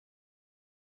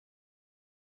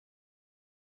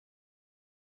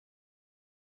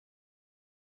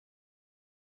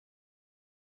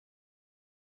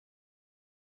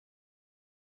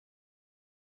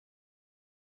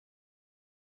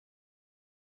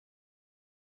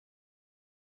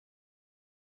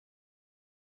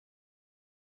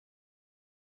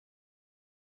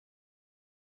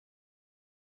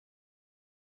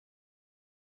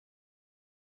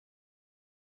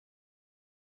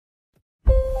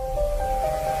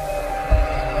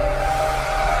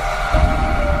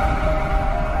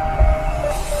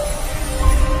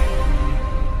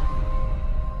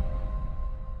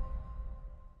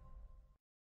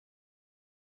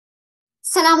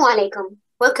Assalamu alaikum.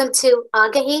 Welcome to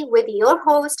Agahi with your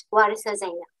host, Warisa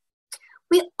Zainab.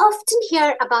 We often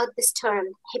hear about this term,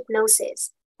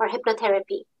 hypnosis or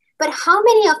hypnotherapy, but how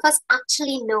many of us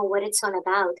actually know what it's all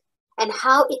about and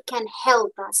how it can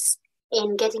help us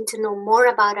in getting to know more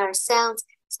about ourselves,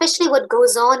 especially what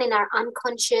goes on in our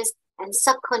unconscious and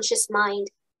subconscious mind,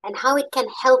 and how it can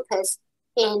help us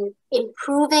in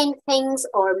improving things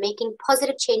or making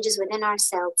positive changes within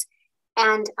ourselves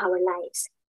and our lives.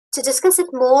 To discuss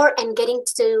it more and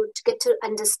to get to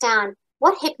understand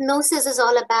what hypnosis is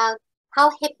all about, how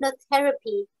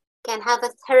hypnotherapy can have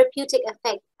a therapeutic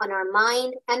effect on our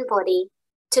mind and body.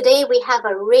 Today we have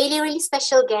a really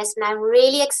special guest, and I'm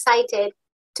really excited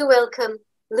to welcome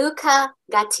Luca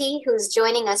Gatti, who's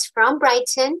joining us from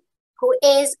Brighton, who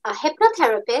is a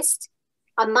hypnotherapist,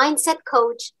 a mindset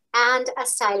coach, and a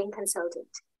styling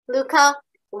consultant. Luca,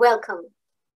 welcome.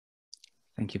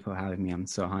 Thank you for having me. I'm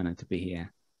so honored to be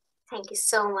here. Thank you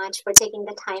so much for taking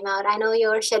the time out. I know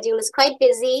your schedule is quite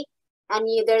busy, and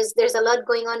there's a lot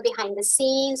going on behind the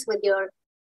scenes with your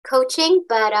coaching,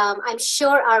 but I'm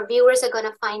sure our viewers are going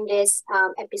to find this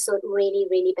episode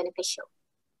really beneficial.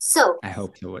 So I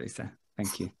hope so, Warisa.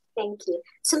 Thank you. Thank you.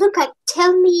 So Luca,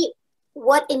 tell me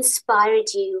what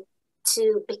inspired you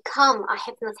to become a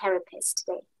hypnotherapist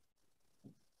today?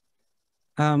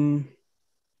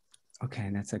 Okay,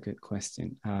 that's a good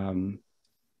question.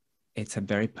 It's a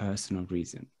very personal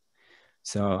reason.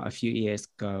 So a few years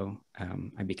ago,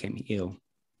 I became ill.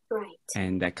 Right.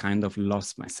 And I kind of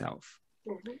lost myself.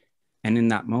 Mm-hmm. And in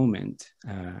that moment,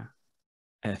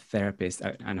 a therapist,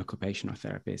 an occupational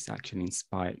therapist, actually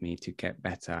inspired me to get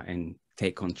better and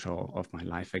take control of my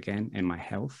life again and my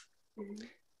health. Mm-hmm.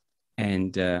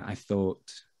 And I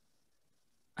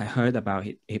heard about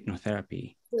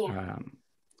hypnotherapy. Yeah.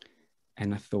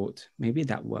 And I thought, maybe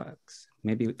that works.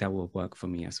 Maybe that will work for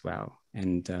me as well.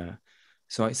 And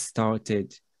so I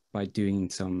started by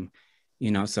doing some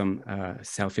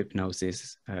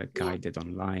self-hypnosis guided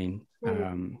online.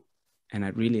 And I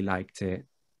really liked it.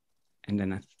 And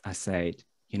then I said,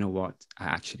 you know what? I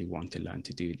actually want to learn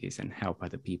to do this and help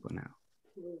other people now.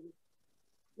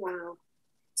 Wow.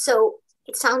 So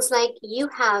it sounds like you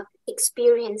have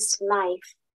experienced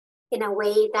life in a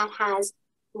way that has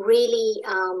really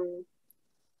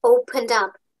opened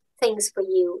up things for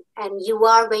you, and you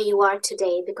are where you are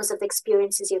today because of the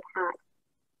experiences you've had.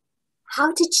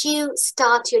 How did you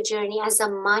start your journey as a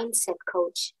mindset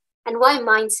coach, and why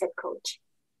mindset coach?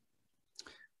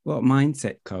 Well,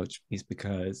 mindset coach is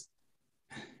because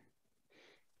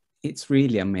it's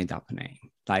really a made-up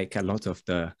name. Like a lot of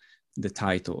the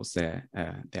titles there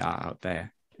are out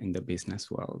there in the business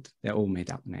world, they're all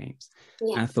made-up names.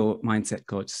 Yeah. I thought mindset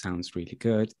coach sounds really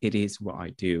good. It is what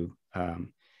I do.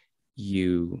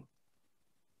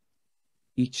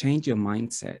 You change your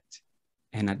mindset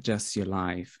and adjust your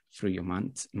life through your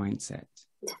mindset.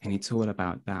 And it's all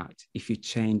about that. If you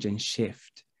change and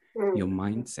shift your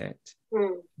mindset,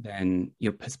 then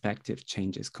your perspective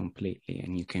changes completely,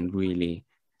 and you can really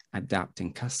adapt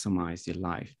and customize your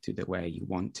life to the way you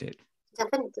want it.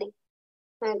 Definitely.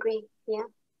 I agree. Yeah.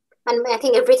 And I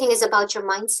think everything is about your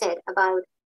mindset, about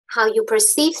how you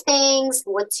perceive things,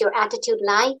 what's your attitude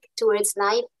like towards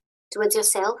life, towards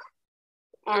yourself.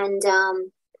 And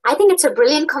I think it's a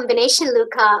brilliant combination,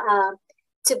 Luca,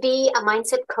 to be a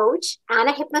mindset coach and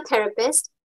a hypnotherapist,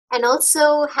 and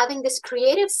also having this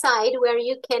creative side where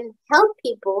you can help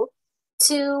people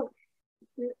to,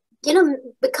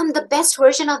 become the best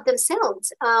version of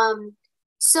themselves.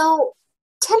 So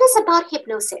tell us about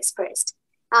hypnosis first.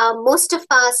 Most of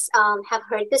us have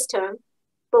heard this term,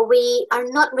 but we are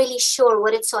not really sure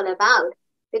what it's all about,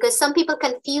 because some people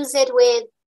confuse it with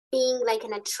being like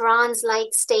in a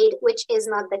trance-like state, which is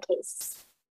not the case.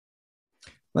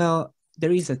 Well,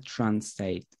 there is a trance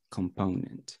state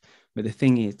component, but the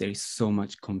thing is, there is so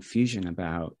much confusion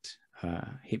about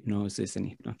hypnosis and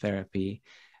hypnotherapy.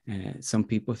 Some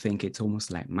people think it's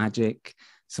almost like magic.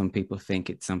 Some people think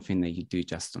it's something that you do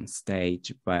just on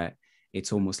stage, but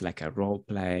it's almost like a role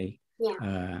play.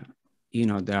 Yeah.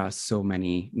 There are so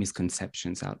many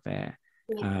misconceptions out there.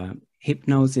 Yeah.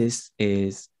 Hypnosis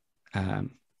is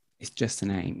it's just a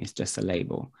name, it's just a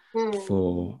label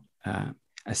for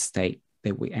a state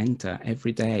that we enter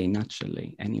every day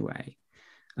naturally anyway.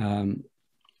 Do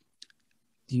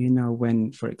you know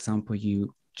when, for example,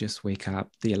 you just wake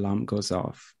up, the alarm goes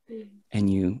off and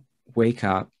you wake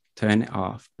up, turn it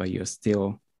off, but you're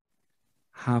still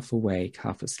half awake,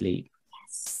 half asleep.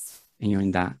 Yes. And you're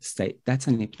in that state? That's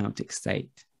an hypnotic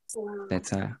state. Wow.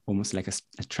 That's almost like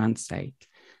a trance state.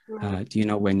 Wow. Do you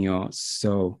know when you're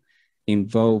so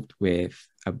involved with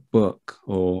a book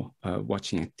or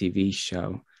watching a TV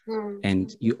show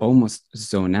and you almost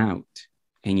zone out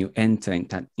and you enter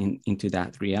into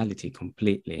that reality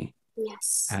completely.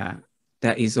 Yes.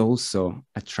 That is also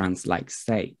a trance-like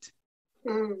state.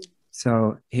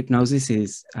 So hypnosis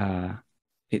is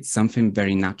it's something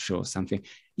very natural, something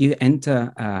you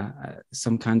enter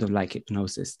some kind of like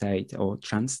hypnosis state or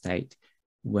trance state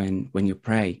when you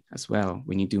pray as well,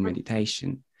 when you do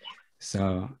meditation.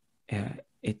 So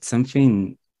it's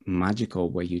something magical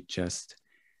where you just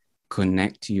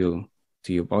connect to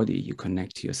your body, you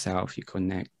connect to yourself, you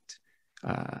connect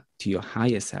to your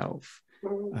higher self,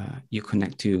 you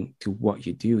connect to what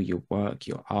you do, your work,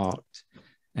 your art,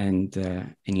 and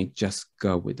you just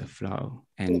go with the flow,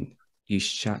 and you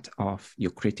shut off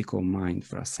your critical mind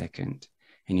for a second,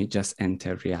 and you just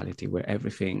enter reality where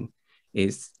everything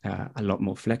is a lot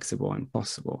more flexible and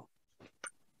possible.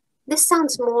 This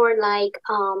sounds more like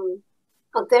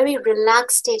a very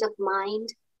relaxed state of mind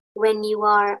when you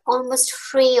are almost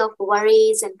free of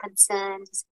worries and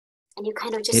concerns, and you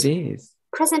kind of just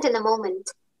present in the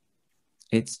moment.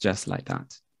 It's just like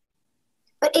that.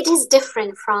 But it is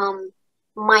different from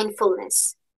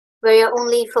mindfulness, where you're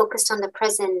only focused on the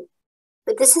present.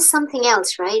 But this is something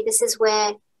else, right? This is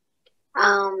where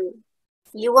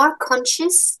you are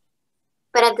conscious,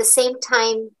 but at the same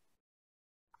time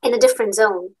in a different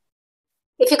zone.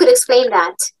 If you could explain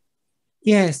that.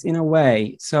 Yes, in a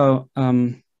way. So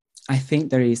I think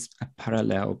there is a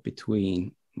parallel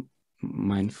between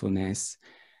mindfulness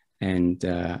and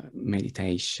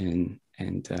meditation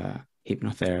and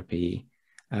hypnotherapy.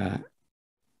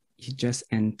 You just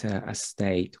enter a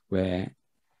state where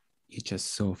you're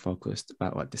just so focused,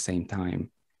 but at the same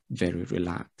time very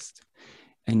relaxed.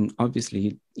 And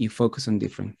obviously you focus on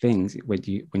different things.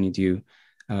 When you do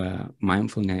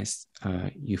mindfulness,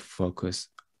 you focus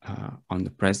on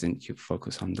the present, you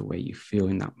focus on the way you feel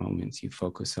in that moment, you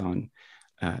focus on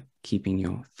keeping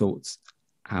your thoughts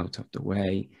out of the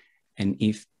way. And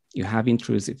if you have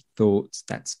intrusive thoughts,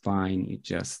 that's fine. You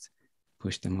just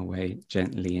push them away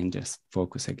gently and just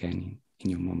focus again in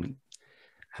your moment.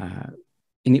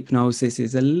 In hypnosis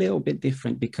is a little bit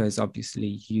different because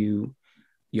obviously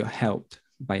you're helped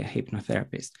by a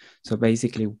hypnotherapist. So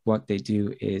basically what we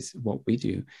do is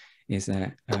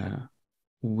that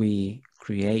we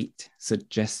create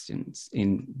suggestions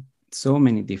in so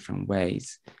many different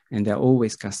ways, and they're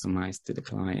always customized to the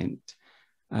client.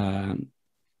 And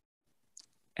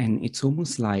it's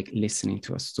almost like listening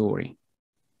to a story.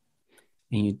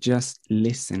 And you just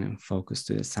listen and focus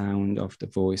to the sound of the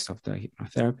voice of the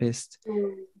hypnotherapist,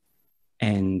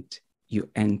 and you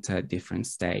enter a different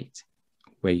state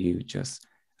where you just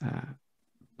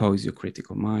pose your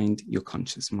critical mind, your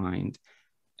conscious mind,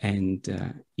 and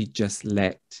you just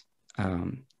let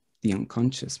the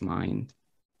unconscious mind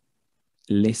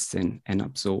listen and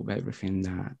absorb everything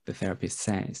that the therapist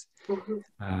says.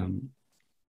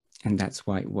 And that's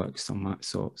why it works so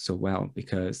well,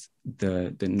 because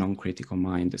the non-critical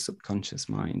mind, the subconscious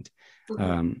mind,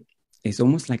 is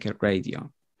almost like a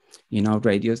radio. You know,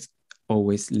 radios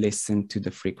always listen to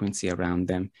the frequency around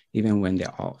them, even when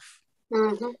they're off.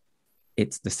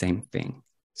 It's the same thing.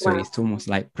 So it's almost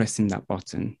like pressing that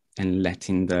button and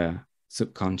letting the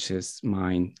subconscious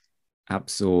mind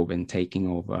absorb and taking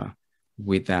over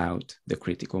without the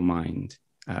critical mind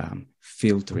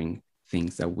filtering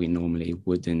things that we normally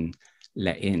wouldn't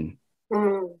let in.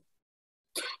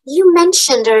 You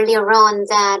mentioned earlier on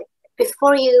that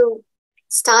before you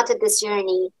started this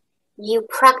journey, you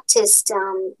practiced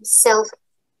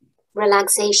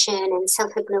self-relaxation and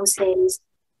self-hypnosis.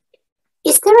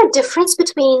 Is there a difference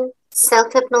between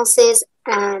self-hypnosis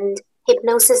and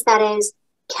hypnosis that is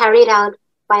carried out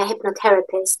by a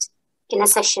hypnotherapist in a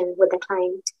session with the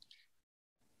client?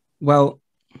 Well,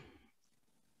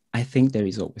 I think there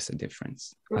is always a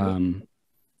difference. When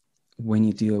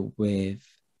you deal with,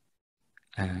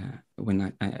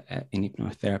 when an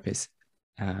hypnotherapist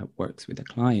works with a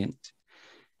client,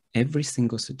 every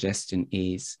single suggestion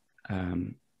is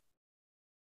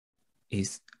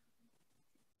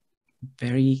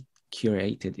very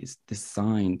curated, is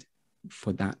designed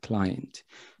for that client.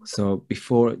 So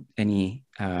before any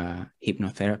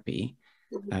hypnotherapy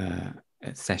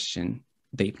session,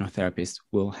 the hypnotherapist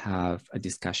will have a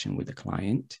discussion with the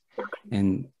client,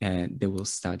 and they will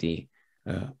study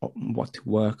what to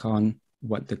work on,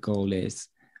 what the goal is,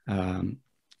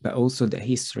 but also the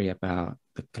history about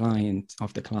the client,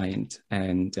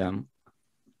 and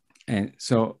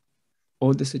so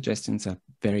all the suggestions are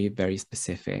very, very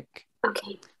specific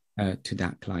to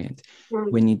that client.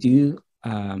 When you do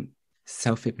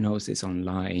self-hypnosis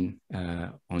online,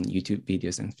 on YouTube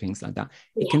videos and things like that,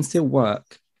 it can still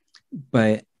work,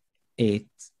 but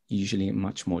it's usually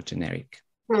much more generic.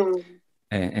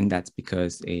 And that's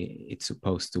because it's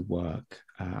supposed to work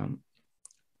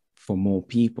for more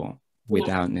people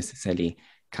without necessarily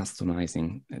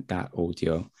customizing that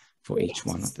audio for each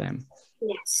one of them.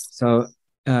 Yes. So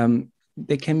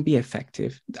they can be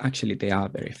effective. Actually, they are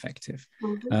very effective.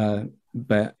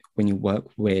 But when you work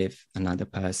with another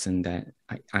person that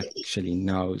actually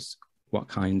knows what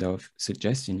kind of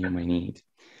suggestion you may need,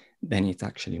 then it's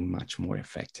actually much more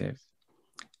effective.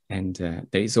 And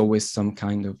there is always some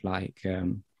kind of like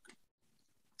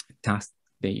task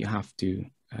that you have to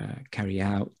carry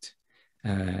out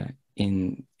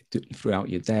throughout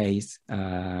your days,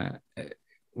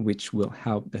 which will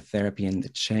help the therapy and the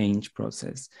change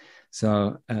process.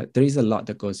 So there is a lot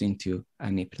that goes into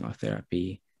an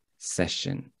hypnotherapy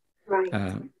session.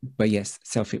 Right. But yes,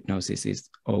 self-hypnosis is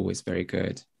always very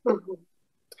good.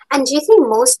 And do you think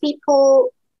most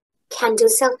people can do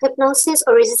self-hypnosis,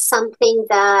 or is it something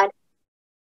that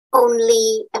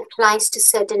only applies to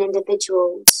certain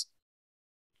individuals?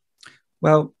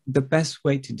 Well, the best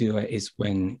way to do it is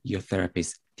when your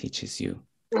therapist teaches you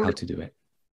how to do it.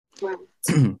 Right.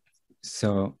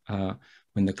 So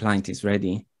when the client is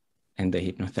ready and the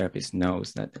hypnotherapist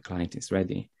knows that the client is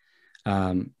ready,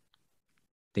 the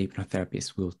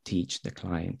hypnotherapist will teach the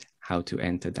client how to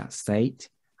enter that state,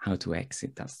 how to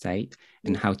exit that state,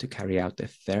 and how to carry out the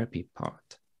therapy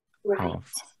part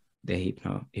of the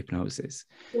hypnosis.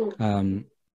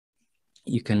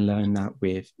 You can learn that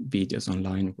with videos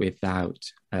online without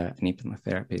an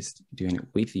hypnotherapist doing it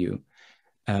with you.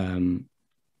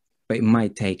 But it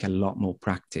might take a lot more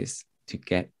practice to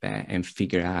get there and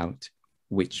figure out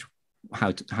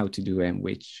how to do it and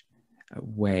which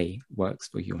way works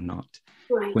for you or not.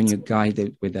 Right. When you're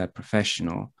guided with a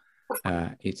professional,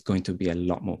 it's going to be a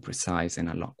lot more precise and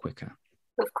a lot quicker.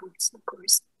 Of course, of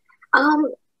course.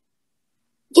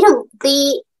 You know,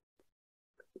 the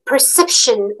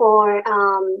perception or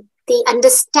the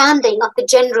understanding of the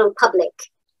general public,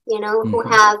 you know, who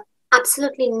have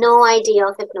absolutely no idea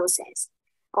of hypnosis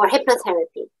or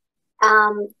hypnotherapy.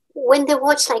 When they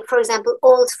watch, like, for example,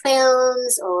 old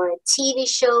films or TV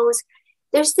shows,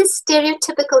 there's this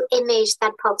stereotypical image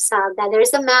that pops up that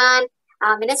there's a man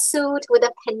in a suit with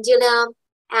a pendulum,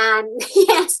 and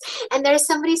yes, and there's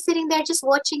somebody sitting there just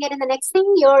watching it, and the next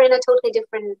thing you're in a totally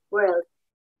different world.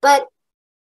 But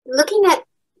looking at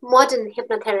modern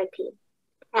hypnotherapy,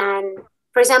 and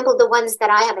for example, the ones that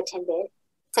I have attended,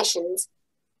 sessions,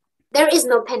 there is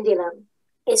no pendulum.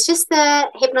 It's just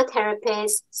the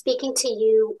hypnotherapist speaking to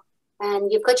you,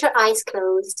 and you've got your eyes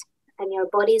closed and your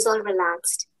body is all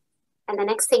relaxed. And the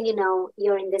next thing you know,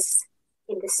 you're in this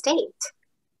state.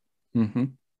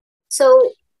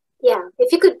 So, yeah,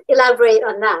 if you could elaborate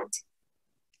on that.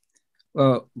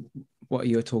 Well, what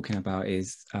you're talking about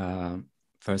is,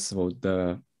 first of all,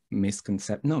 the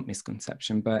not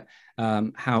misconception, but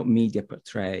how media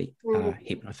portray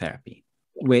hypnotherapy,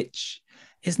 which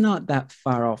is not that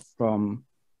far off from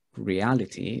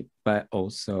reality, but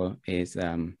also is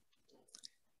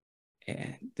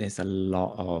there's a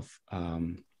lot of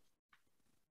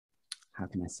how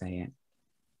can I say it?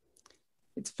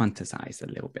 It's fantasized a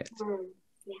little bit.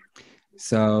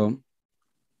 So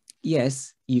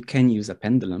yes, you can use a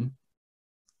pendulum.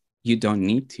 You don't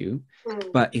need to,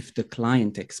 but if the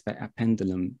client expects a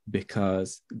pendulum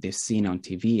because they've seen on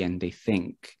TV and they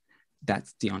think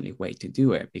that's the only way to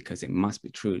do it because it must be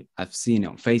true. I've seen it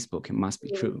on Facebook, it must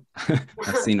be true.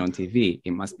 I've seen on TV,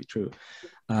 it must be true.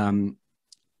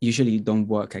 Usually you don't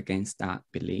work against that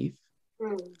belief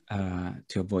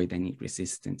to avoid any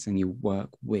resistance, and you work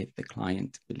with the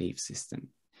client belief system.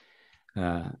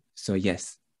 So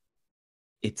yes,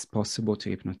 it's possible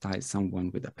to hypnotize someone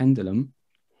with a pendulum.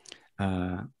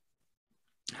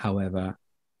 However,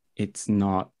 it's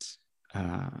not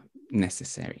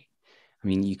necessary. I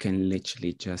mean, you can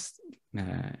literally just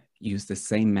use the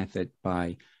same method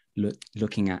by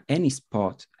looking at any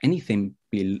spot, anything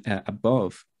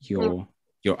above your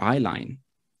eye line.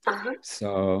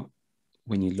 So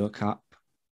when you look up,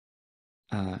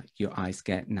 your eyes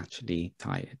get naturally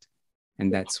tired.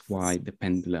 And that's why the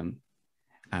pendulum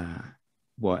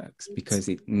works, because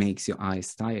it makes your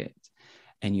eyes tired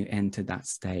and you enter that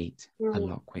state a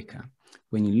lot quicker.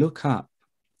 When you look up,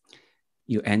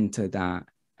 you enter that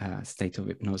state of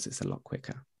hypnosis a lot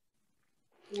quicker.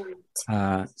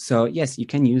 So yes, you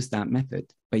can use that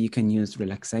method, but you can use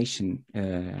relaxation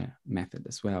method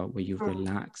as well, where you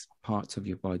relax parts of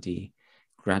your body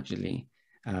gradually,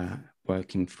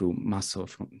 working through muscle,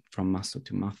 from muscle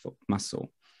to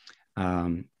muscle.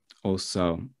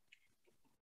 Also,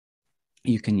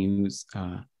 you can use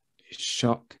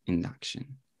shock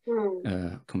induction,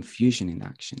 confusion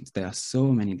inductions. There are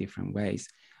so many different ways.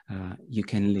 You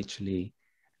can literally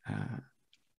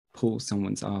pull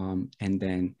someone's arm and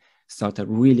then start a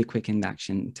really quick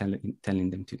induction, telling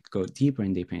them to go deeper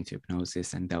and deeper into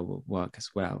hypnosis, and that will work as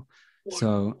well. Yeah.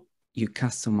 So you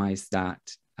customize that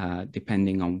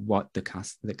depending on what the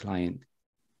client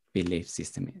belief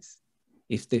system is.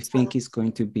 If they think it's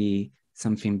going to be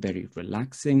something very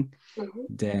relaxing,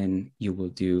 then you will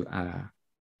do a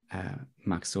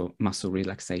muscle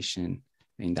relaxation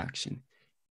induction.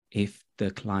 If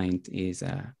the client is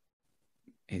a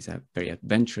very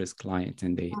adventurous client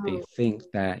and they think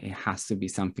that it has to be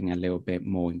something a little bit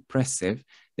more impressive,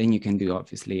 then you can do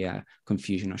obviously a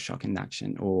confusion or shock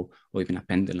induction, or even a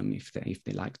pendulum if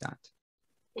they like that.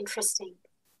 Interesting.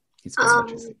 It's very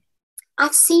interesting.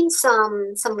 I've seen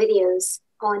some videos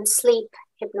on sleep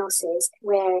hypnosis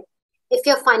where if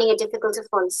you're finding it difficult to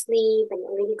fall asleep and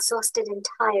you're really exhausted and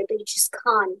tired, but you just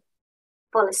can't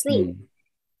fall asleep.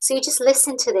 So you just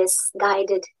listen to this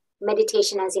guided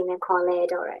meditation, as you may call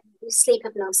it, or sleep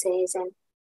hypnosis, and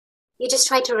you just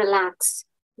try to relax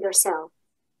yourself.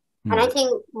 And I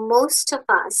think most of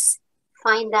us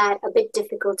find that a bit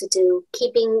difficult to do,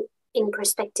 keeping in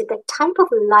perspective the type of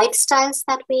lifestyles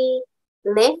that we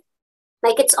live.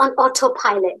 Like it's on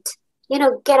autopilot. You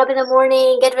know, get up in the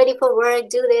morning, get ready for work,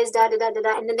 do this, da da da da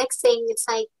da, and the next thing it's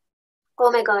like,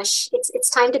 oh my gosh, it's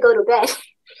time to go to bed.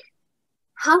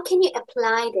 How can you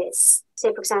apply this?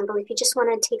 Say, for example, if you just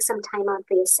want to take some time out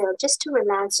for yourself, just to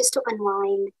relax, just to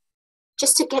unwind,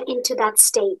 just to get into that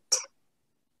state?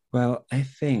 Well, I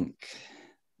think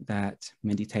that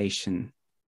meditation,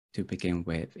 to begin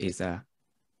with, is a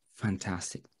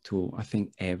fantastic tool. I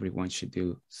think everyone should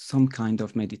do some kind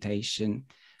of meditation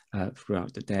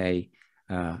throughout the day,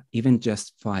 even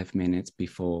just 5 minutes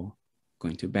before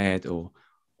going to bed, or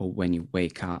when you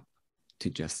wake up, to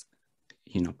just,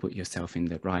 you know, put yourself in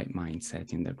the right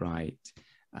mindset, in the right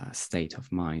state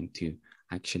of mind to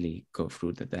actually go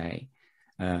through the day.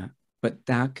 But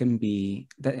that can be,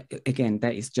 that again,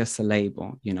 that is just a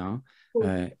label, you know.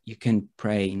 You can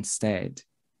pray instead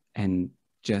and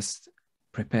just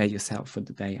prepare yourself for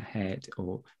the day ahead,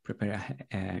 or prepare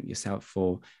yourself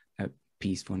for a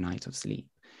peaceful night of sleep.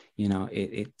 You know,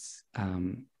 it's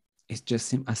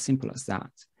just as simple as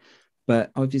that.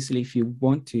 But obviously, if you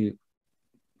want to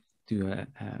do a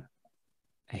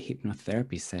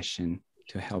hypnotherapy session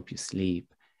to help you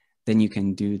sleep, then you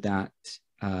can do that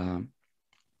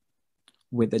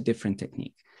with a different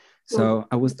technique. So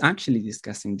I was actually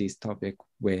discussing this topic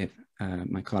with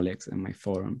my colleagues in my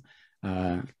forum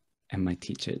and my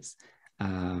teachers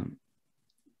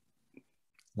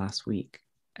last week,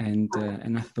 and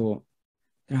I thought,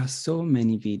 there are so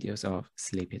many videos of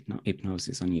sleep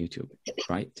hypnosis on YouTube,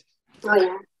 right? Oh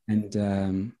yeah.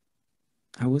 And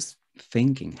I was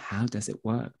thinking, how does it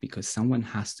work? Because someone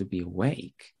has to be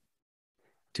awake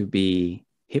to be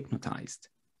hypnotized,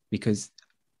 because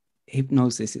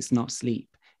hypnosis is not sleep.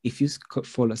 If you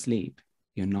fall asleep,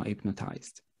 you're not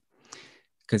hypnotized,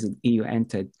 because you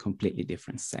entered completely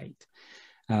different state.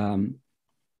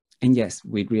 And yes,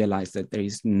 we realized that there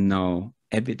is no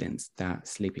evidence that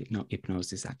sleep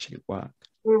hypnosis actually works.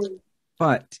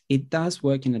 But it does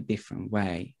work in a different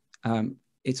way.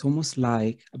 It's almost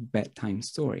like a bedtime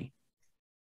story.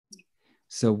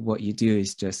 So what you do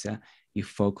is just you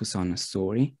focus on a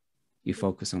story, you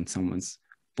focus on someone's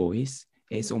voice.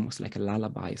 It's almost like a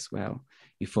lullaby as well.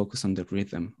 You focus on the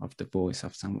rhythm of the voice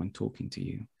of someone talking to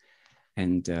you,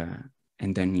 and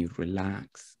then you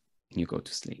relax and you go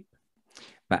to sleep.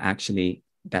 But actually,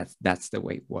 that's the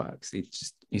way it works.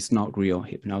 It's not real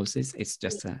hypnosis. It's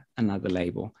just another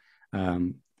label.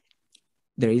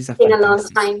 There is a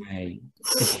fantastic way.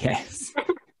 Yes,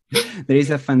 there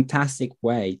is a fantastic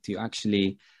way to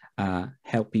actually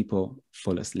help people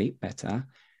fall asleep better,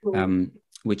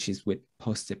 which is with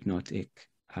post-hypnotic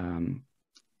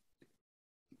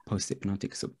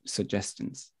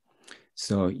suggestions.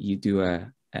 So you do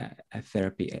a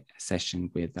therapy session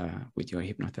with your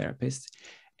hypnotherapist,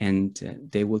 and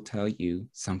they will tell you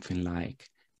something like,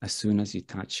 as soon as you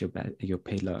touch your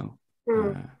pillow,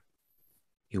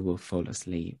 you will fall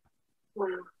asleep. Wow.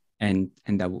 And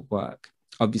that will work.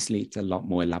 Obviously, it's a lot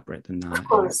more elaborate than that. Of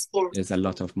course, yeah. There's a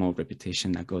lot of more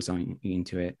repetition that goes on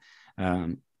into it.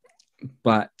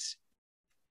 But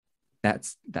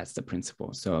that's the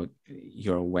principle. So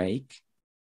you're awake,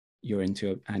 you're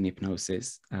into an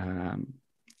hypnosis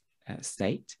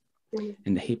state,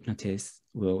 and the hypnotist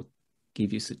will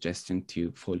give you suggestion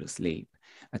to fall asleep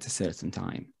at a certain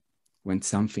time. When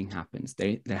something happens,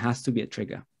 there has to be a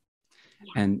trigger.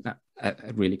 Yeah. And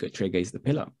a really good trigger is the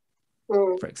pillow,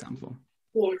 for example.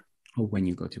 Yeah. Or when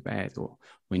you go to bed, or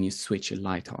when you switch your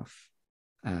light off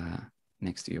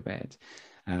next to your bed.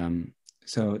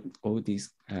 So all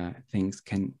these things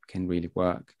can really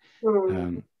work.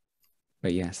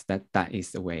 But yes, that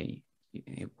is the way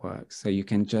it works. So you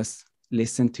can just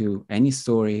listen to any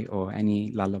story or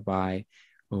any lullaby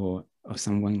or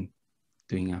someone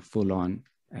doing a full-on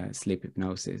sleep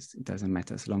hypnosis. It doesn't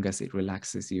matter. As long as it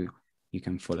relaxes you, you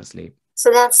can fall asleep.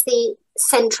 So that's the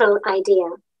central idea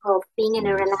of being in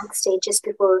a relaxed state just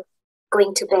before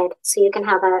going to bed, so you can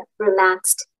have a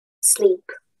relaxed sleep.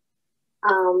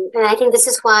 And I think this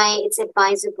is why it's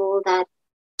advisable that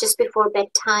just before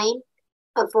bedtime,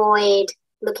 avoid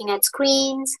looking at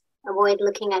screens, avoid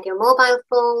looking at your mobile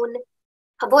phone,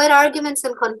 avoid arguments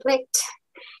and conflict,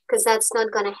 because that's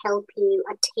not going to help you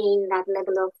attain that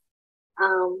level of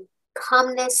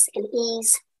calmness and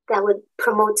ease that would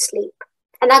promote sleep.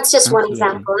 And that's just one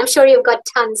example. I'm sure you've got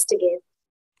tons to give.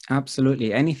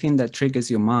 Absolutely. Anything that triggers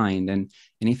your mind and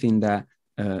anything that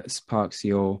sparks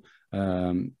your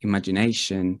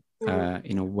imagination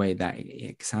in a way that it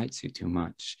excites you too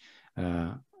much,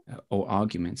 or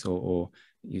arguments, or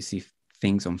you see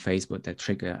things on Facebook that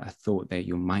trigger a thought that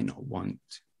you might not want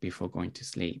before going to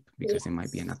sleep, because it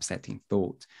might be an upsetting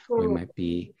thought, or it might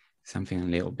be something a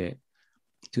little bit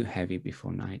too heavy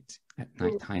before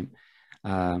nighttime.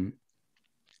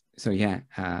 So yeah,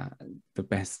 the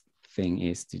best thing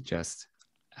is to just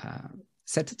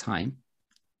set a time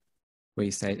where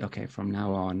you say, okay, from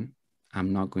now on,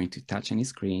 I'm not going to touch any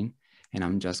screen, and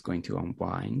I'm just going to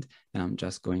unwind, and I'm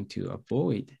just going to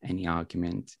avoid any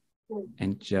argument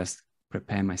and just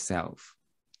prepare myself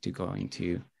to go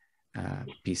into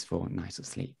peaceful nights of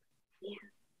sleep. Yeah.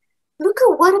 Luca,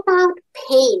 what about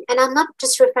pain? And I'm not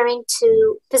just referring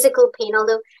to physical pain,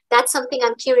 although that's something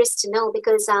I'm curious to know,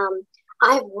 because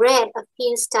I've read a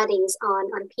few studies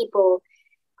on people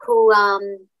who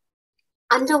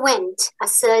underwent a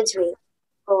surgery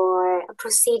or a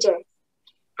procedure,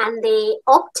 and they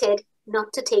opted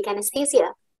not to take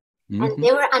anesthesia. And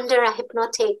they were under a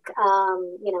hypnotic,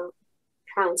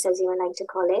 trance, as you would like to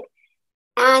call it,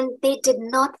 and they did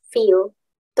not feel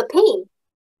the pain.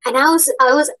 And I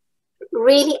was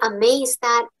really amazed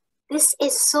that this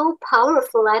is so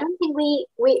powerful. I don't think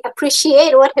we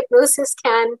appreciate what hypnosis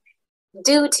can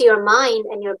do to your mind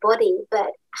and your body,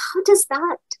 but how does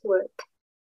that work?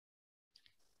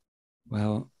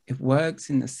 Well, it works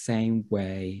in the same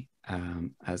way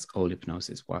as all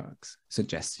hypnosis works,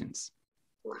 suggestions.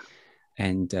 Wow.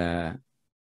 And,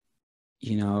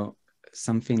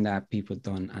 something that people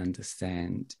don't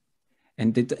understand,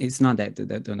 and it's not that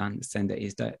they don't understand it,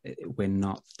 is that we're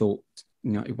not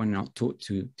taught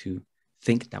to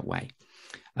think that way,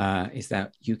 is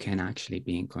that you can actually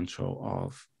be in control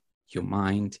of your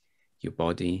mind, your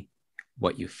body,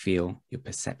 what you feel, your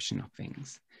perception of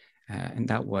things. And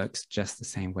that works just the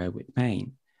same way with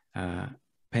pain.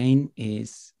 Pain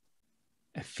is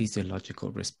a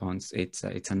physiological response. It's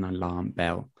an alarm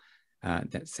bell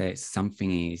that says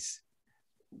something is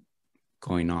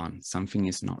going on, something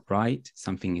is not right,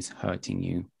 something is hurting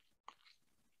you.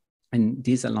 And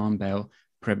this alarm bell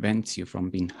prevents you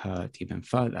from being hurt even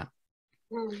further.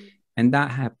 And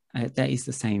that is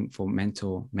the same for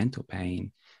mental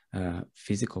pain,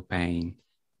 physical pain.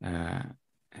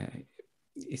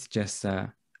 It's just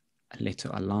a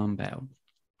little alarm bell.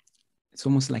 It's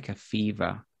almost like a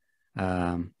fever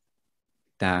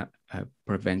that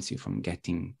prevents you from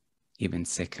getting even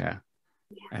sicker.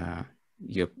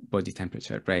 Your body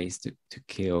temperature raised to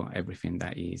kill everything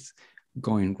that is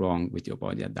going wrong with your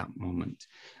body at that moment.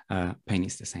 Pain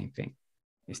is the same thing.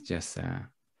 It's just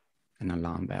an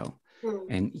alarm bell.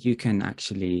 And you can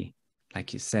actually,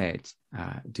 like you said,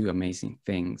 do amazing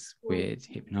things with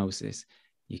hypnosis.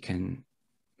 You can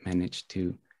manage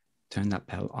to turn that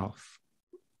bell off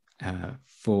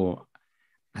for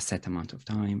a set amount of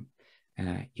time.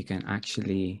 You can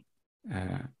actually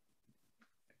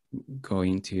go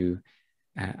into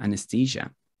anesthesia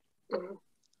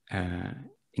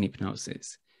in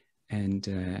hypnosis, and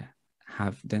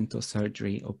have dental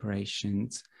surgery,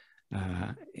 operations.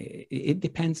 It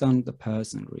depends on the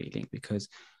person, really, because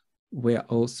we're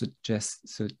also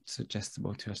just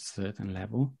suggestible to a certain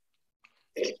level.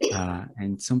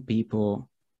 And some people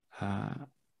that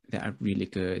are really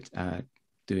good at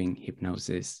doing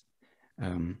hypnosis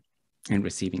and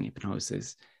receiving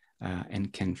hypnosis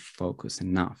and can focus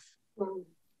enough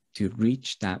to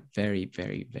reach that very,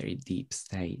 very, very deep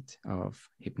state of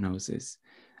hypnosis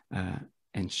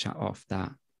and shut off that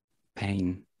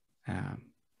pain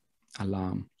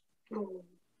alarm.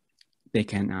 They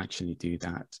can actually do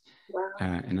that. Wow.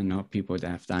 And I know people that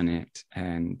have done it,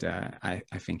 and I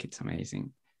think it's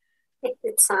amazing.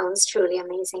 It sounds truly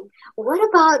amazing. What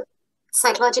about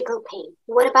psychological pain?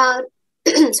 What about,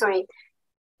 sorry,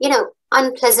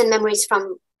 unpleasant memories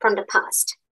from the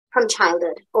past, from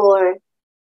childhood, or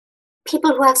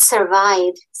people who have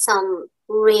survived some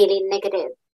really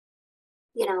negative,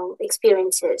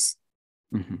 experiences.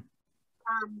 Mm-hmm.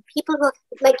 People who,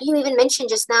 like you even mentioned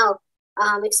just now,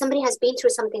 if somebody has been through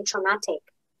something traumatic,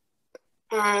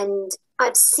 and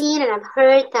I've seen and I've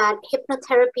heard that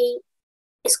hypnotherapy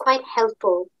is quite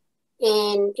helpful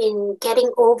in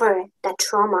getting over that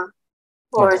trauma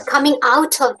or Yes. coming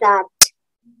out of that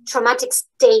traumatic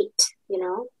state,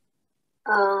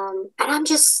 and I'm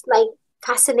just like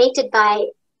fascinated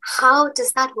by how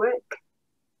does that work?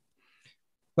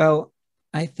 Well,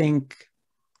 I think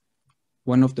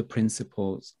one of the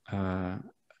principles,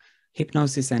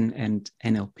 hypnosis and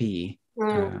NLP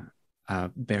are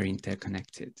very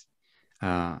interconnected.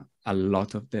 A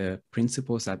lot of the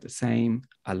principles are the same,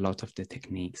 a lot of the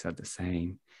techniques are the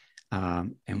same.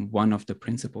 And one of the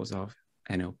principles of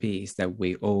NLP is that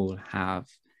we all have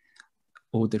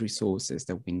all the resources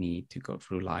that we need to go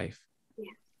through life,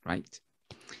 right?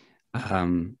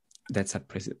 That's a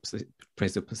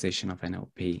presupposition of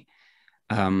NLP.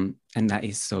 And that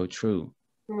is so true.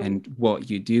 And what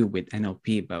you do with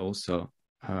NLP, but also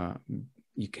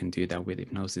you can do that with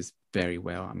hypnosis very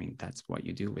well. I mean, that's what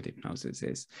you do with hypnosis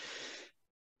is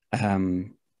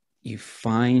you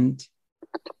find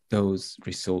those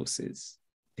resources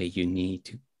that you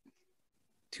need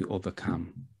to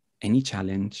overcome any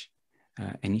challenge,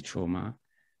 any trauma.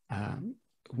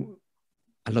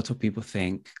 A lot of people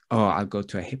think, oh, I'll go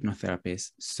to a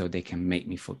hypnotherapist so they can make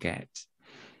me forget.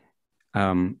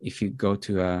 If you go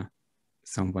to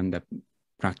someone that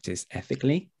practices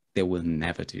ethically, they will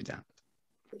never do that.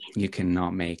 You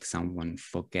cannot make someone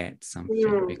forget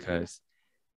something because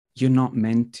you're not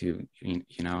meant to.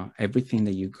 Everything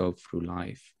that you go through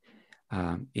life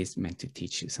is meant to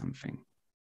teach you something.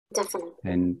 Definitely.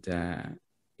 And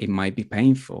it might be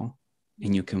painful,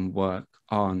 and you can work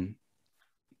on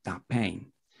that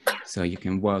pain. So you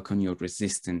can work on your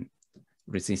resistance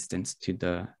to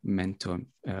the mental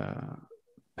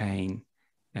pain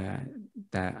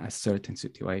that a certain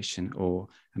situation or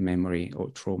a memory or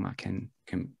trauma can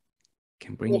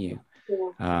bring you.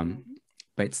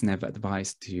 But it's never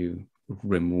advised to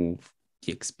remove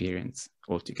the experience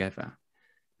altogether.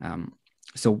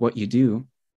 So what you do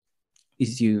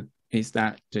is you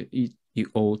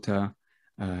alter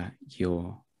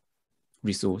your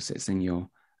resources and your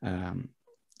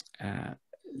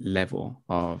level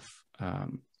of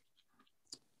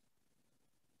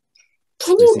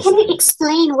Can you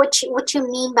explain what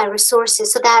you mean by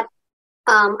resources so that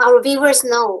our viewers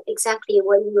know exactly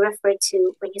what you refer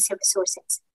to when you say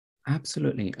resources?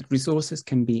 Absolutely. Resources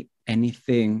can be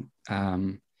anything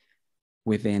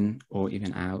within or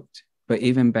even out, but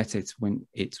even better it's when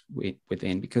it's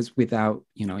within, because without,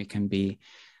 it can be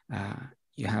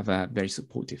you have a very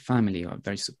supportive family or a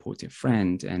very supportive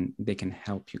friend, and they can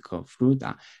help you go through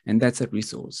that. And that's a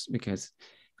resource because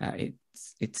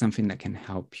it's something that can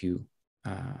help you.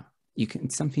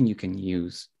 It's something you can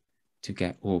use to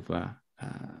get over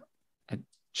a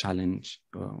challenge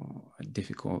or a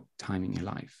difficult time in your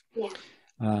life.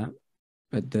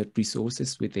 But the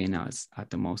resources within us are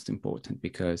the most important,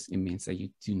 because it means that you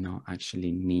do not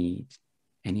actually need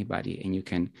anybody, and you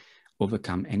can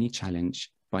overcome any challenge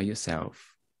by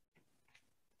yourself,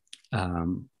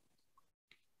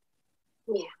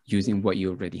 using what you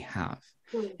already have.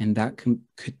 And that could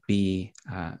be,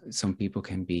 some people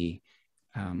can be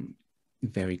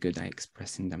very good at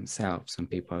expressing themselves. Some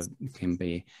people can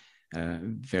be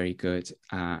very good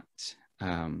at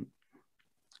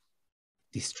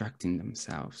distracting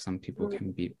themselves. Some people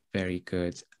can be very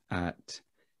good at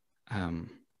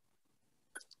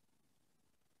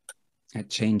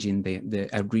changing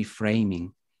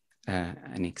reframing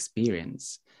an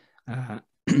experience.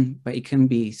 But it can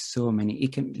be so many.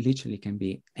 It can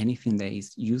be anything that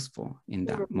is useful in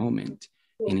that moment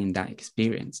and in that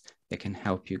experience that can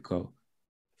help you go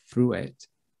through it.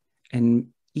 And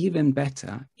even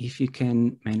better, if you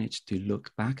can manage to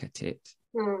look back at it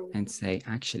and say,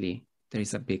 actually, there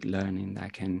is a big learning that I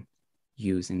can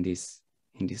use in this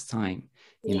time.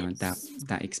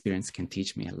 That experience can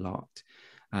teach me a lot.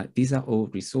 These are all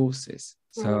resources.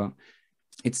 So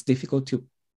it's difficult to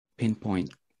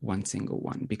pinpoint one single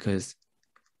one, because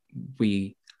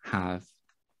we have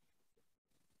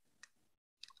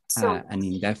an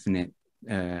indefinite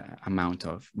amount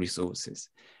of resources,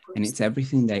 and it's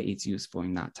everything that is useful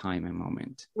in that time and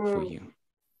moment for you.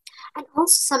 And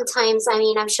also sometimes,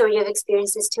 I'm sure you've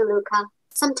experienced this too, Luca,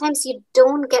 sometimes you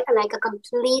don't get like a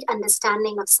complete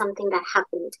understanding of something that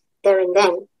happened there and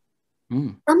then.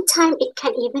 Sometimes it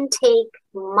can even take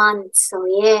months or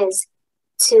years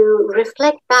to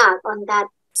reflect back on that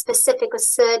specific or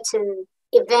certain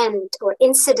event or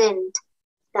incident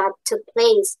that took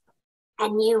place,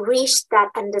 and you reached that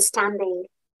understanding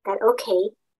that,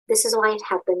 okay, this is why it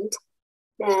happened,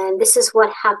 and this is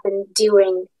what happened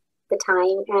during the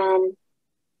time, and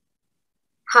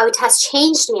how it has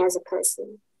changed me as a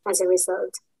person as a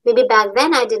result. Maybe back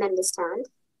then I didn't understand,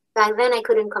 back then I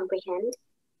couldn't comprehend,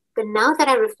 but now that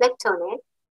I reflect on it,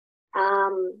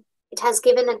 it has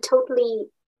given a totally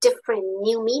different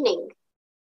new meaning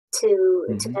to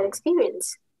that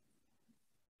experience.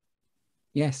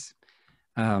 Yes.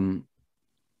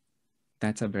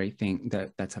 That's a very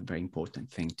that's a very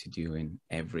important thing to do in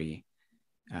everything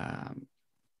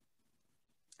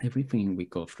we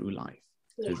go through life.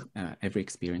 Because every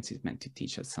experience is meant to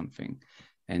teach us something,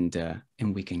 and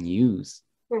we can use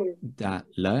that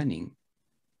learning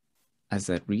as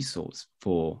a resource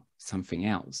for something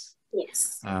else.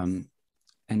 Yes. And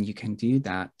you can do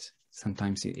that.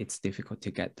 Sometimes it's difficult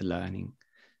to get the learning.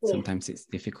 Sometimes it's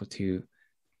difficult to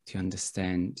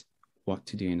understand what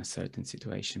to do in a certain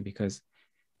situation, because,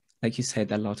 like you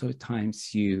said, a lot of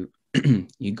times you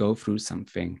you go through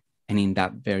something, and in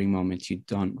that very moment you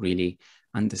don't really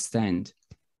understand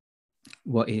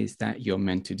what is that you're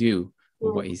meant to do,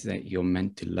 or what is that you're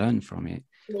meant to learn from it.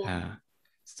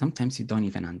 Sometimes you don't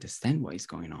even understand what is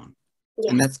going on,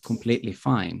 and that's completely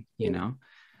fine, you know.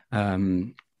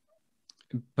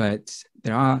 But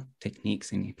there are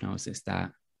techniques in hypnosis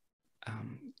that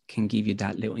can give you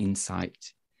that little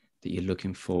insight that you're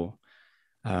looking for.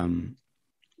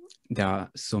 There are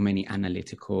so many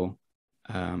analytical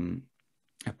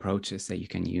approaches that you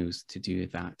can use to do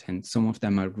that, and some of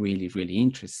them are really, really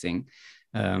interesting,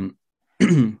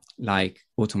 like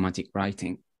automatic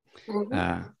writing,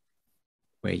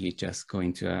 where you just go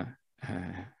into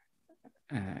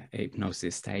a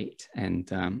hypnosis state,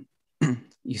 and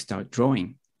you start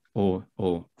drawing or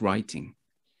writing,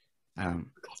 and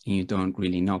you don't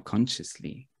really know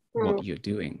consciously what you're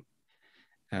doing,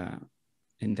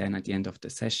 and then at the end of the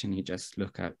session you just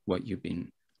look at what you've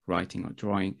been writing or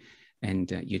drawing,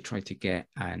 and you try to get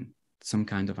some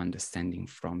kind of understanding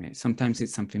from it. Sometimes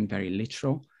it's something very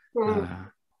literal,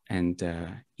 and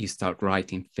you start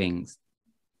writing things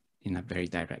in a very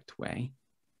direct way,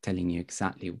 telling you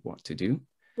exactly what to do.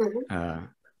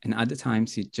 And other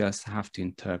times you just have to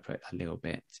interpret a little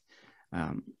bit.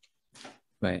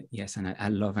 But yes, and I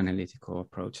love analytical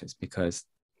approaches because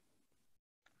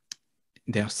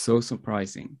they're so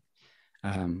surprising.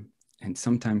 And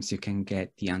sometimes you can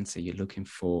get the answer you're looking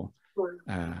for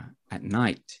at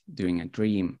night during a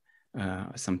dream.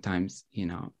 Sometimes, you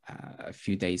know, a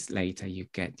few days later, you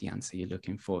get the answer you're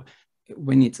looking for.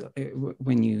 When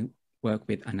you work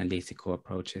with analytical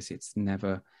approaches, it's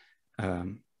never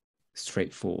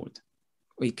straightforward.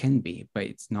 It can be, but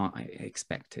it's not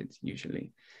expected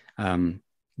usually,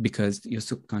 because your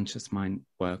subconscious mind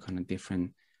works on a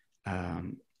different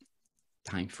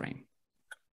time frame.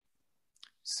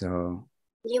 So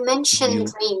you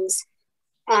mentioned dreams,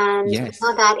 and you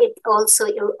know that it also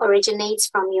originates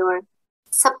from your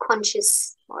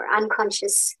subconscious or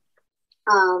unconscious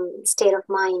state of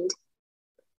mind.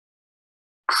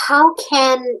 How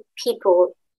can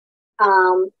people,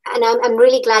 and I'm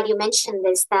really glad you mentioned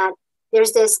this, that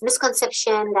there's this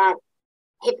misconception that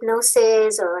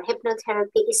hypnosis or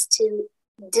hypnotherapy is to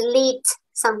delete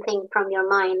something from your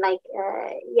mind, like,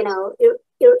 you know,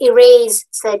 erase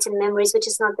certain memories, which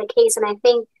is not the case. And I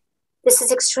think this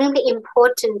is extremely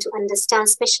important to understand,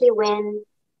 especially when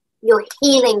you're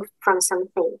healing from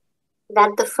something,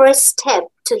 that the first step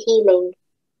to healing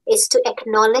is to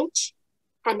acknowledge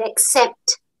and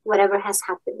accept whatever has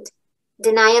happened.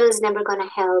 Denial is never going to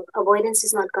help. Avoidance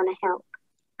is not going to help.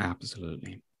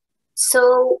 Absolutely.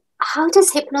 So how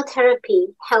does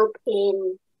hypnotherapy help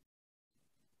in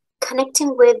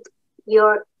connecting with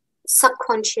your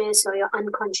subconscious or your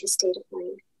unconscious state of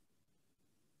mind?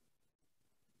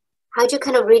 How do you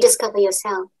kind of rediscover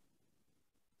yourself?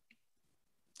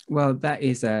 Well, that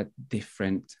is a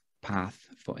different path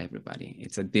for everybody.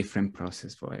 It's a different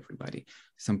process for everybody.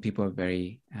 Some people are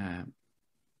very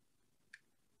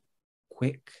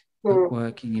quick at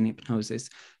working in hypnosis.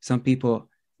 Some people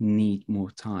need more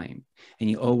time, and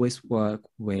you always work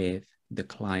with the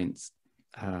client's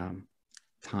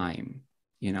time.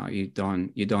 You know, you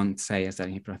don't say as a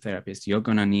hypnotherapist, you're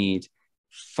gonna need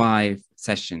 5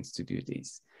 sessions to do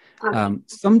this.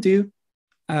 Some do,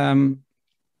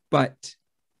 but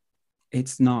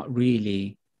it's not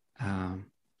really,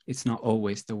 it's not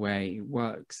always the way it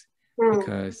works,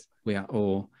 because we are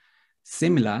all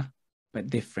similar but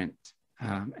different.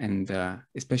 And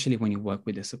especially when you work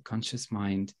with the subconscious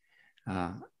mind,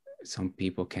 some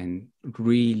people can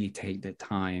really take the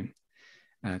time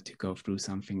to go through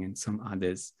something, and some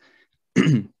others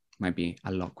might be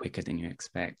a lot quicker than you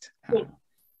expect.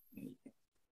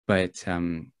 But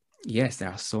yes, there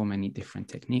are so many different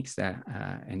techniques that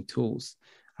and tools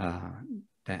that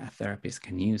a therapist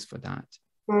can use for that.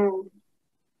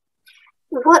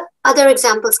 What other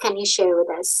examples can you share with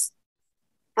us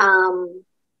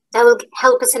that will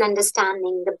help us in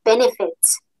understanding the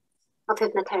benefits of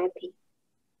hypnotherapy?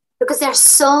 Because there are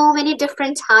so many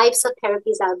different types of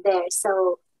therapies out there.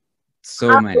 So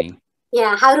many.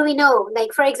 How do we know?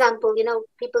 Like, for example,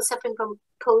 people suffering from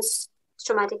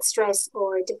post-traumatic stress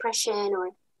or depression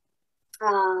or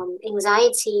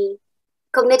anxiety,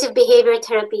 cognitive behavior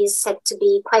therapy is said to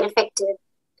be quite effective.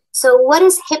 So what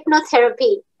is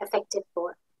hypnotherapy effective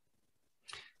for?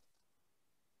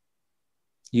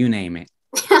 You name it.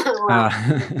 Wow.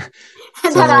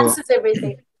 That answers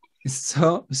everything.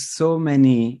 So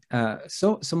many.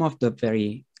 Some of the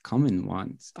very common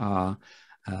ones are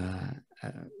a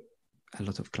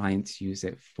lot of clients use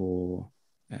it for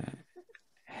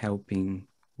helping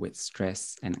with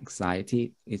stress and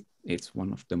anxiety. It's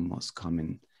one of the most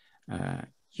common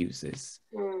uses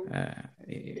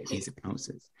is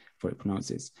hypnosis.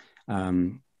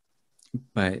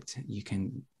 But you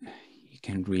can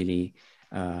really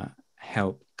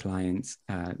help clients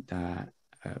that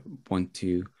want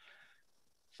to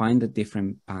find a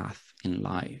different path in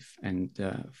life and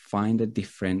find a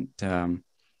different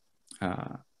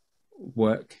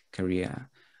work career,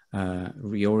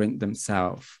 reorient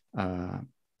themselves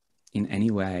in any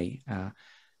way. A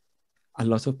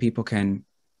lot of people can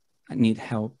need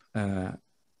help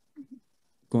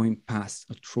going past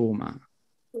a trauma,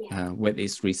 whether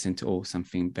it's recent or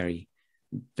something very,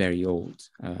 very old,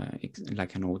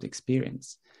 like an old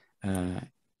experience.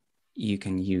 You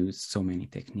can use so many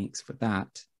techniques for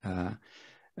that.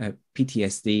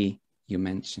 PTSD, you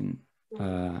mentioned,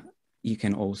 you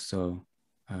can also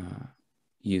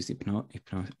use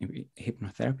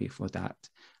hypnotherapy for that.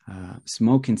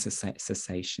 Smoking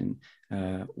cessation,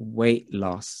 weight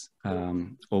loss,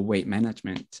 or weight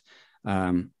management.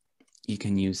 You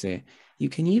can use it. You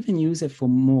can even use it for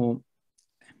more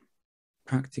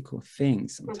practical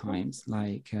things sometimes,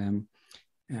 like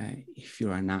if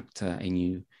you're an actor and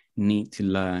you need to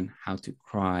learn how to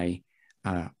cry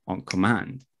on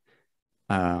command,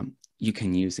 you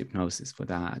can use hypnosis for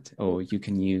that. Or you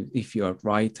can use, if you're a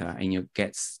writer and you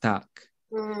get stuck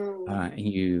and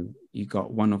you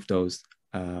got one of those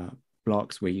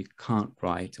blocks where you can't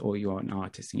write, or you're an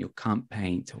artist and you can't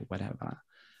paint or whatever.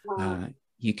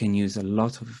 You can use a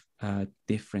lot of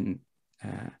different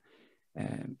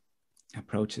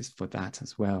approaches for that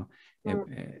as well,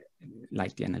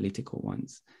 like the analytical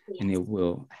ones. And it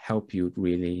will help you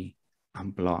really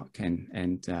unblock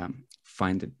and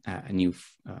find a new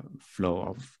flow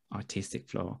of artistic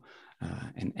flow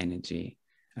and energy.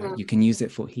 You can use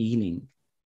it for healing.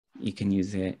 You can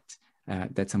use it,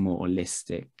 that's a more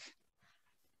holistic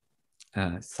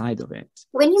side of it.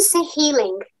 When you say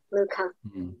healing, Luca,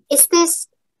 is this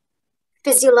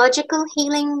physiological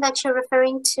healing that you're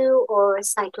referring to, or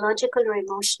psychological or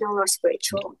emotional or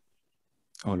spiritual?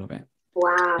 All of it.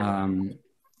 Wow.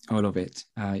 All of it.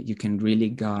 You can really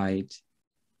guide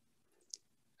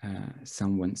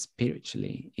someone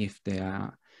spiritually if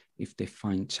they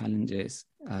find challenges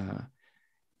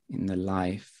in the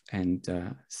life and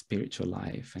spiritual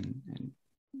life and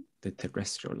the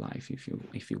terrestrial life, if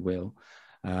you will.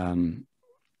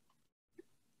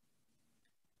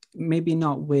 Maybe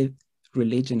not with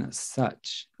religion as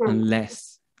such,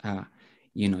 unless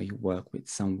you work with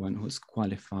someone who's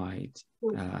qualified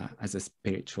as a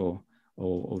spiritual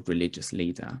or religious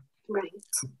leader. Right.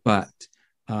 But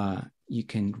you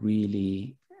can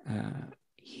really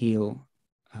heal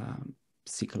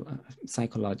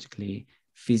psychologically,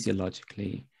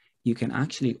 physiologically. You can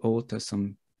actually alter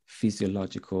some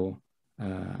physiological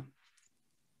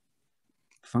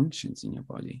functions in your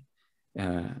body.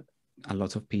 A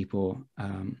lot of people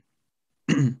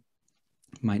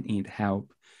might need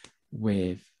help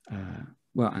with,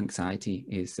 anxiety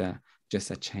is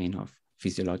just a chain of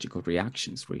physiological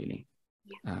reactions, really.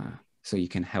 So you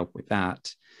can help with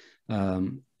that.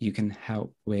 You can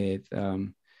help with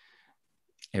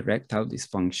erectile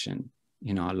dysfunction.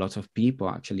 A lot of people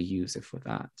actually use it for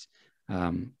that.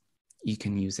 You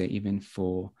can use it even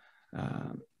for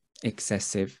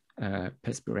excessive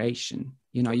perspiration.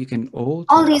 You can alter.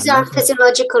 All these are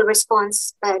physiological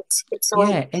response, but it's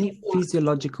all... any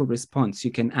physiological response,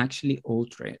 you can actually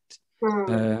alter it.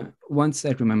 Once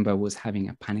I remember I was having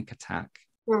a panic attack,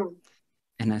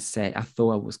 and I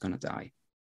thought I was going to die.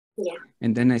 Yeah.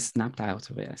 And then I snapped out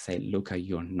of it. I said, Luca,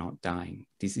 you're not dying.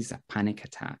 This is a panic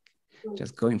attack.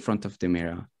 Just go in front of the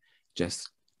mirror.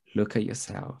 Just look at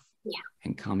yourself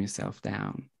and calm yourself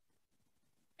down.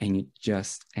 And you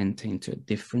just enter into a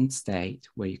different state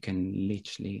where you can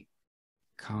literally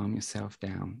calm yourself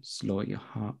down, slow your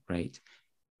heart rate,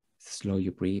 slow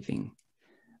your breathing,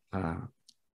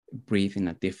 breathe in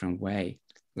a different way,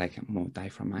 like a more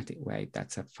diaphragmatic way.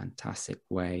 That's a fantastic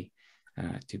way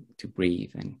to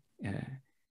breathe. And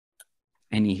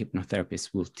any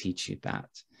hypnotherapist will teach you that.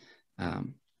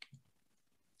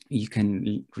 You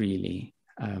can really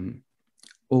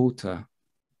alter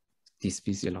these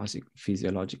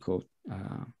physiological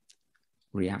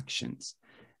reactions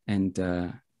and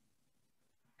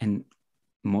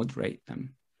moderate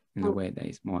them in a way that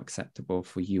is more acceptable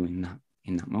for you in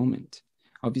that moment.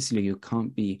 Obviously, you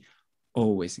can't be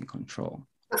always in control,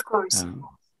 of course,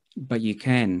 but you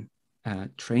can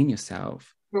train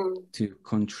yourself to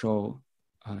control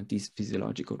these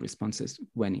physiological responses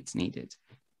when it's needed.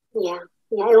 Yeah,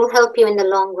 it will help you in the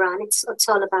long run. It's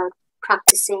all about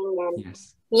practicing and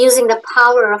using the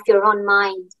power of your own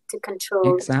mind to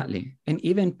control. Exactly. And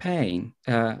even pain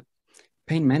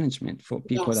management for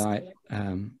people that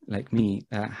like me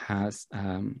that has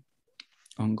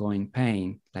ongoing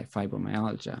pain like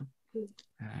fibromyalgia,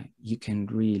 you can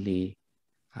really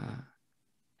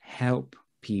help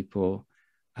people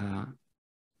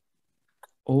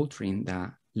altering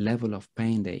that level of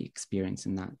pain they experience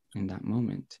in that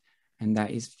moment. And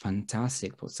that is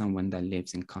fantastic for someone that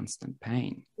lives in constant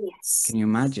pain. Yes. Can you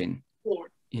imagine? Yeah.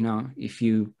 You know, if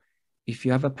you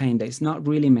have a pain that is not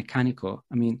really mechanical,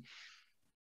 I mean,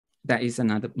 that is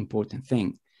another important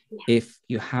thing. Yeah. If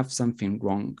you have something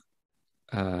wrong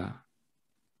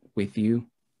with you,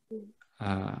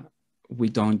 we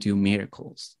don't do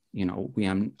miracles. You know,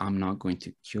 I'm not going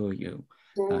to cure you.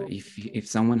 If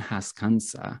someone has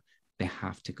cancer, they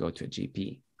have to go to a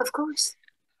GP. Of course.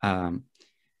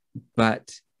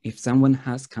 But if someone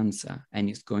has cancer and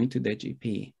is going to their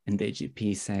GP and their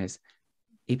GP says,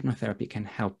 hypnotherapy can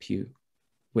help you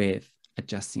with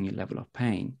adjusting your level of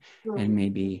pain and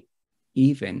maybe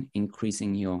even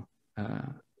increasing your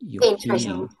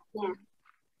healing. Yeah.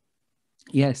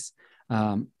 Yes,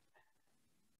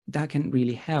 that can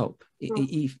really help.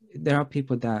 If there are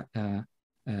people that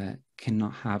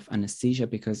cannot have anesthesia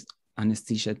because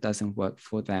anesthesia doesn't work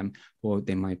for them, or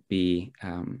they might be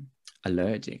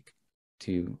allergic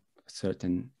to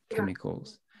certain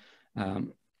chemicals,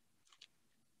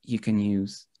 you can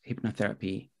use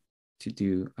hypnotherapy to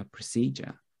do a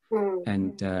procedure.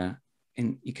 And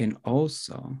you can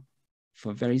also,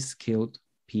 for very skilled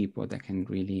people that can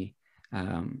really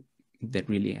that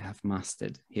really have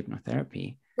mastered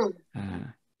hypnotherapy,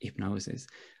 hypnosis,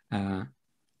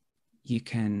 you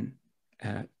can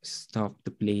stop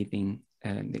the bleeding,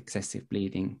 the excessive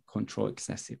bleeding, control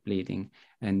excessive bleeding,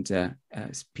 and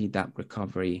speed up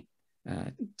recovery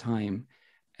time,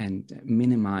 and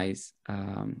minimize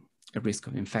a risk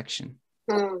of infection.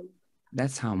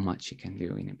 That's how much you can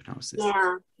do in hypnosis.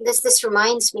 Yeah, this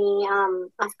reminds me,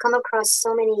 I've come across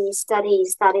so many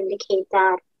studies that indicate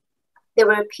that there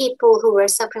were people who were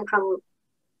suffering from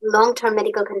long-term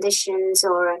medical conditions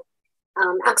or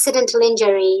accidental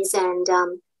injuries, and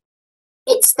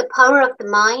it's the power of the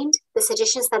mind, the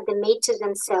suggestions that they made to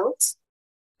themselves,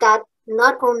 that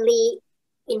not only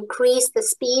increase the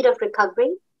speed of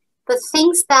recovery, but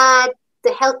things that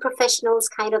the health professionals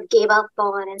kind of gave up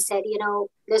on and said, you know,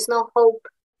 there's no hope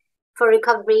for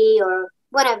recovery or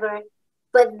whatever,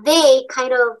 but they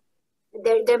kind of,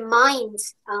 their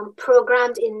minds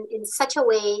programmed in such a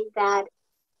way that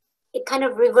it kind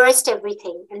of reversed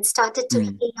everything and started to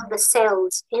heal the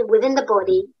cells within the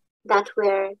body that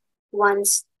were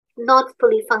once not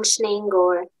fully functioning,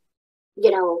 or,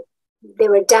 you know, they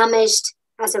were damaged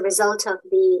as a result of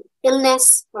the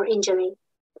illness or injury.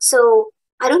 So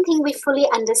I don't think we fully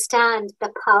understand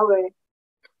the power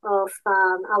of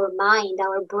our mind,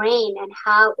 our brain, and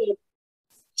how it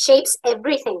shapes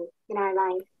everything in our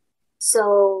life.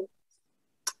 So,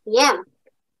 yeah.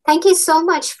 Thank you so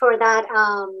much for that,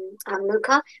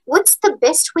 Luca. What's the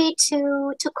best way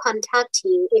to contact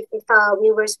you if our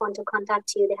viewers want to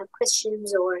contact you? They have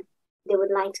questions or they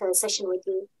would like a session with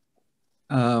you.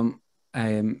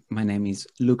 My name is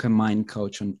Luca Mind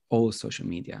Coach on all social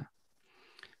media.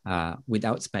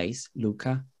 Without space,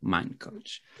 Luca Mind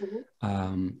Coach.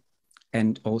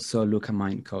 And also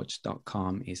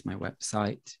lucamindcoach.com is my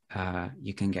website.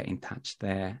 You can get in touch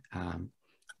there.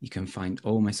 You can find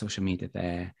all my social media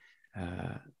there.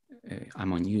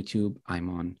 I'm on YouTube, I'm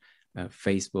on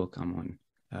Facebook, I'm on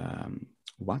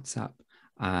WhatsApp.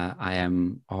 I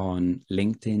am on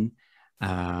LinkedIn.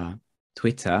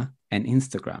 Twitter and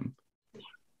Instagram.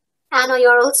 And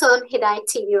you're also on Hidayat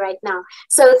TV right now.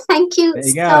 So thank you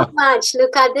so much,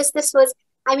 Luca. This was,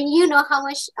 I mean, you know how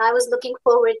much I was looking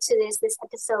forward to this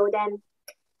episode, and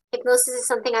hypnosis is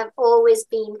something I've always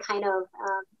been kind of,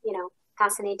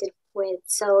 fascinated with.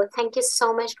 So thank you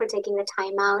so much for taking the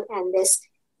time out and this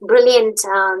brilliant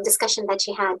discussion that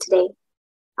you had today.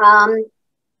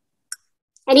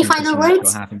 Any final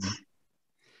words?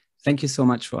 Thank you so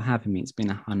much for having me. It's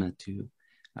been an honor to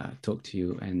talk to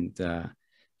you and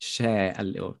share a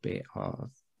little bit of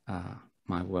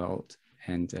my world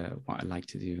and what I like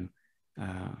to do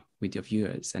with your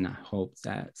viewers. And I hope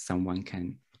that someone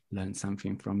can learn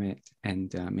something from it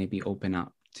and maybe open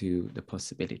up to the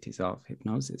possibilities of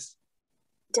hypnosis.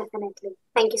 Definitely.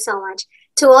 Thank you so much.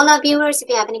 To all our viewers, if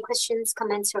you have any questions,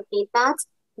 comments, or feedbacks,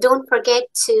 don't forget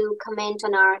to comment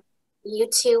on our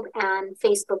YouTube and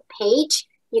Facebook page.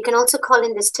 You can also call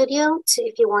in the studio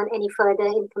if you want any further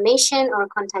information or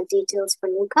contact details for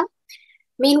Luca.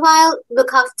 Meanwhile,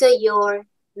 look after your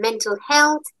mental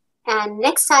health, and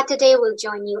next Saturday we'll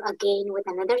join you again with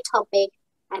another topic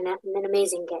and an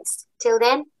amazing guest. Till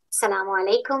then, Assalamu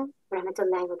alaikum wa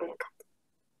rahmatullahi wa barakatuh.